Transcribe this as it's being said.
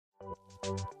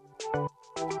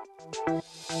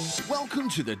Welcome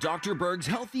to the Dr. Berg's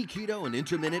Healthy Keto and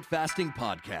Intermittent Fasting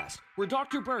Podcast, where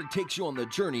Dr. Berg takes you on the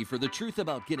journey for the truth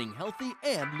about getting healthy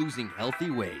and losing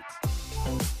healthy weight.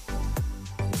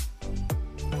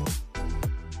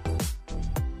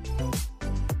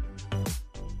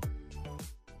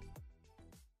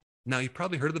 Now, you've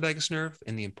probably heard of the vagus nerve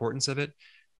and the importance of it,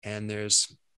 and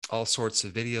there's all sorts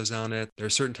of videos on it. There are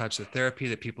certain types of therapy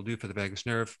that people do for the vagus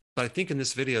nerve. But I think in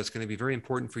this video, it's going to be very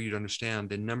important for you to understand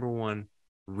the number one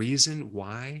reason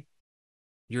why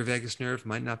your vagus nerve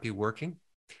might not be working,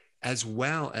 as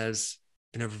well as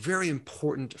in a very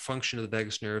important function of the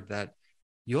vagus nerve that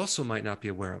you also might not be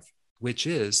aware of, which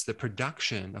is the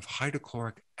production of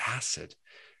hydrochloric acid.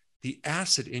 The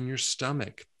acid in your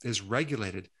stomach is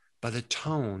regulated by the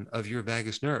tone of your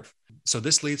vagus nerve. So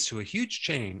this leads to a huge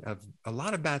chain of a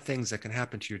lot of bad things that can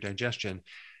happen to your digestion.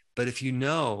 But if you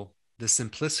know the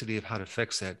simplicity of how to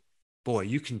fix it, boy,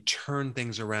 you can turn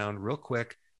things around real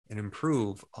quick and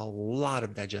improve a lot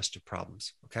of digestive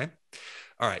problems, okay?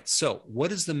 All right, so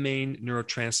what is the main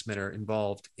neurotransmitter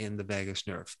involved in the vagus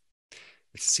nerve?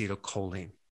 It's acetylcholine.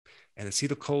 And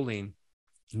acetylcholine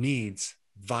needs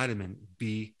vitamin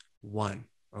B1.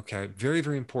 Okay, very,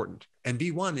 very important. And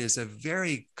B1 is a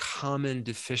very common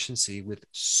deficiency with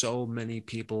so many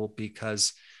people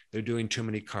because they're doing too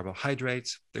many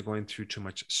carbohydrates, they're going through too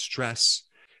much stress,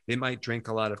 they might drink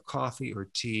a lot of coffee or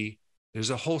tea.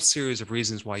 There's a whole series of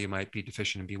reasons why you might be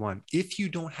deficient in B1. If you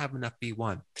don't have enough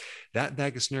B1, that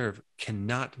vagus nerve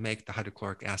cannot make the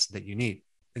hydrochloric acid that you need.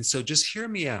 And so just hear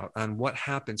me out on what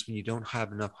happens when you don't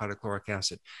have enough hydrochloric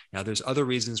acid. Now, there's other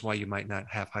reasons why you might not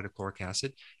have hydrochloric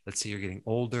acid. Let's say you're getting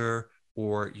older,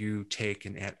 or you take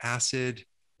an antacid,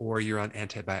 or you're on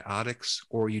antibiotics,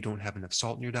 or you don't have enough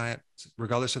salt in your diet.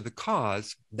 Regardless of the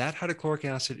cause, that hydrochloric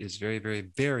acid is very, very,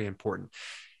 very important.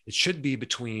 It should be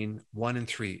between 1 and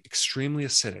 3, extremely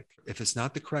acidic. If it's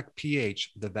not the correct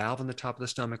pH, the valve on the top of the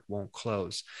stomach won't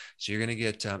close. So you're going to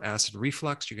get acid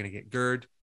reflux, you're going to get GERD,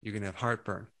 you're going to have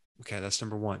heartburn. Okay, that's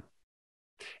number one.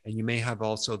 And you may have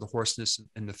also the hoarseness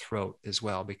in the throat as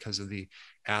well because of the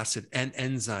acid and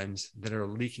enzymes that are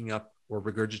leaking up or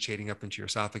regurgitating up into your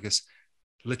esophagus,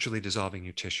 literally dissolving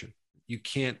your tissue. You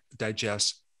can't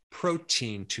digest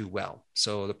protein too well.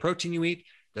 So the protein you eat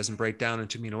doesn't break down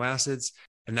into amino acids,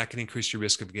 and that can increase your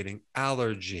risk of getting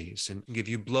allergies and give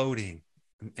you bloating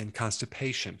and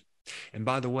constipation. And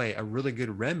by the way, a really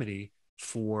good remedy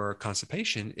for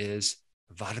constipation is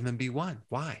vitamin B1.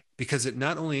 Why? Because it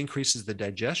not only increases the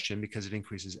digestion because it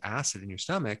increases acid in your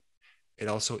stomach, it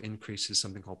also increases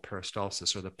something called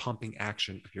peristalsis, or the pumping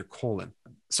action of your colon.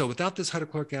 So without this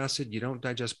hydrochloric acid, you don't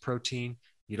digest protein,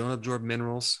 you don't absorb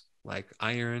minerals like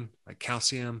iron, like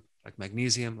calcium, like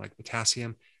magnesium, like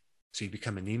potassium. So you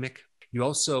become anemic. You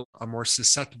also are more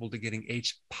susceptible to getting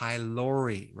H.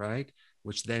 pylori, right?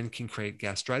 Which then can create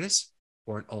gastritis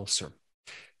or an ulcer.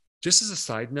 Just as a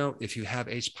side note, if you have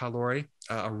H. pylori,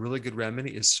 a really good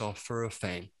remedy is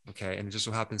sulforaphane, okay? And it just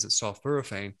so happens that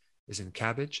sulforaphane is in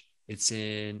cabbage, it's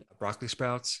in broccoli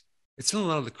sprouts, it's in a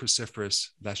lot of the cruciferous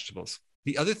vegetables.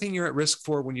 The other thing you're at risk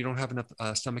for when you don't have enough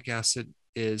stomach acid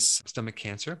is stomach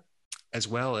cancer, as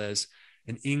well as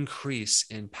an increase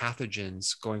in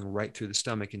pathogens going right through the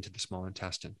stomach into the small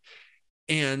intestine.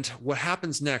 And what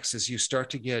happens next is you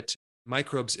start to get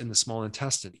microbes in the small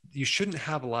intestine. You shouldn't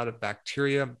have a lot of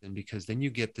bacteria, and because then you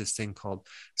get this thing called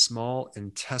small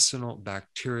intestinal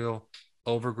bacterial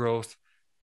overgrowth.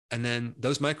 And then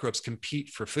those microbes compete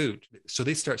for food. So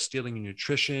they start stealing your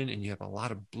nutrition, and you have a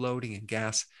lot of bloating and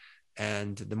gas.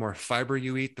 And the more fiber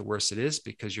you eat, the worse it is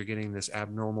because you're getting this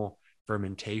abnormal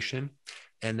fermentation.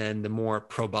 And then the more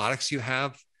probiotics you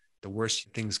have, the worse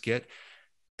things get.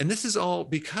 And this is all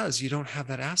because you don't have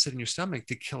that acid in your stomach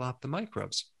to kill out the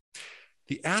microbes.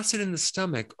 The acid in the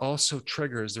stomach also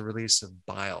triggers the release of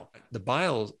bile. The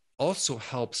bile also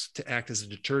helps to act as a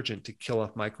detergent to kill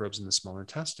off microbes in the small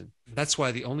intestine. That's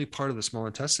why the only part of the small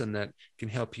intestine that can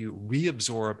help you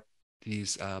reabsorb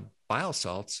these bile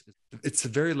salts, it's the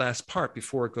very last part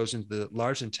before it goes into the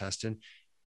large intestine.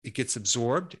 It gets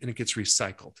absorbed and it gets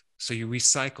recycled. So you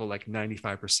recycle like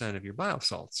 95% of your bile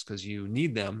salts because you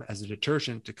need them as a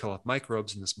detergent to kill off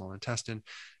microbes in the small intestine,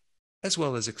 as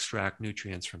well as extract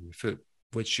nutrients from your food,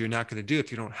 which you're not going to do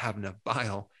if you don't have enough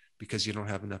bile because you don't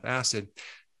have enough acid,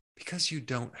 because you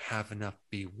don't have enough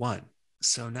B1.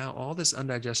 So now all this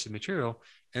undigested material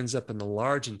ends up in the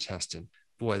large intestine.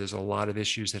 Boy, there's a lot of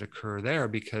issues that occur there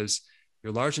because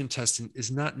your large intestine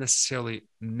is not necessarily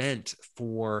meant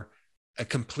for a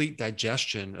complete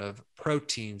digestion of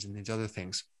proteins and these other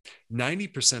things.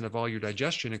 90% of all your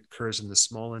digestion occurs in the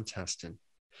small intestine.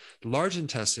 The large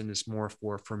intestine is more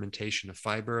for fermentation of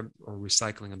fiber or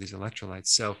recycling of these electrolytes.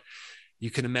 So you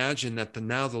can imagine that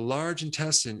now the large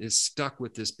intestine is stuck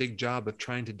with this big job of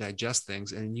trying to digest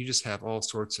things, and you just have all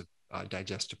sorts of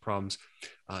digestive problems.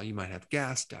 You might have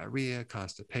gas, diarrhea,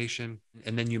 constipation,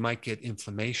 and then you might get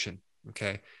inflammation,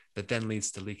 okay, that then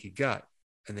leads to leaky gut.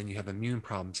 And then you have immune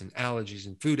problems and allergies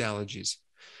and food allergies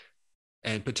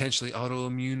and potentially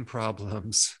autoimmune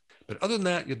problems. But other than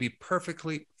that, you'll be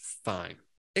perfectly fine,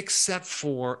 except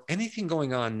for anything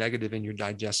going on negative in your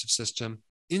digestive system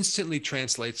instantly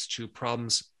translates to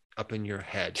problems up in your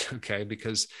head, okay?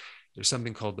 Because there's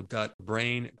something called the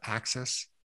gut-brain axis.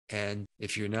 And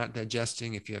if you're not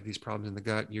digesting, if you have these problems in the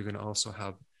gut, you're going to also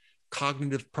have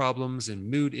cognitive problems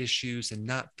and mood issues and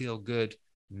not feel good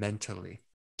mentally.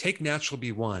 Take Natural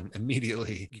B1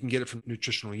 immediately. You can get it from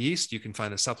nutritional yeast. You can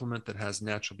find a supplement that has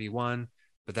Natural B1,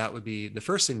 but that would be the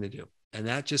first thing to do. And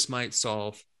that just might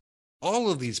solve all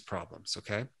of these problems,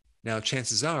 okay? Now,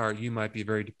 chances are you might be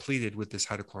very depleted with this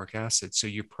hydrochloric acid. So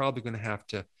you're probably going to have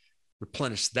to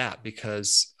replenish that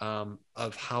because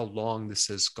of how long this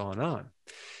has gone on.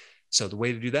 So the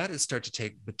way to do that is start to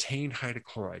take betaine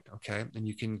hydrochloride, okay? And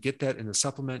you can get that in a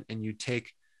supplement, and you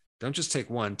don't just take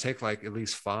one, take like at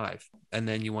least 5. And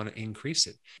then you want to increase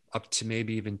it up to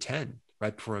maybe even 10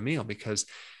 right before a meal, because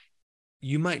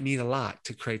you might need a lot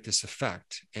to create this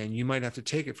effect. And you might have to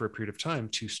take it for a period of time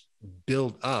to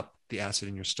build up the acid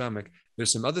in your stomach.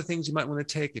 There's some other things you might want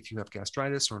to take if you have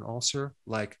gastritis or an ulcer,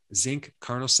 like zinc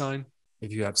carnosine.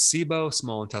 If you have SIBO,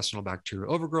 small intestinal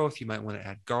bacterial overgrowth, you might want to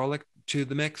add garlic to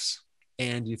the mix.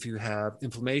 And if you have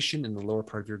inflammation in the lower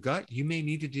part of your gut, you may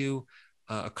need to do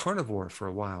a carnivore for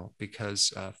a while,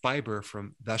 because fiber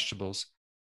from vegetables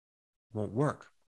won't work.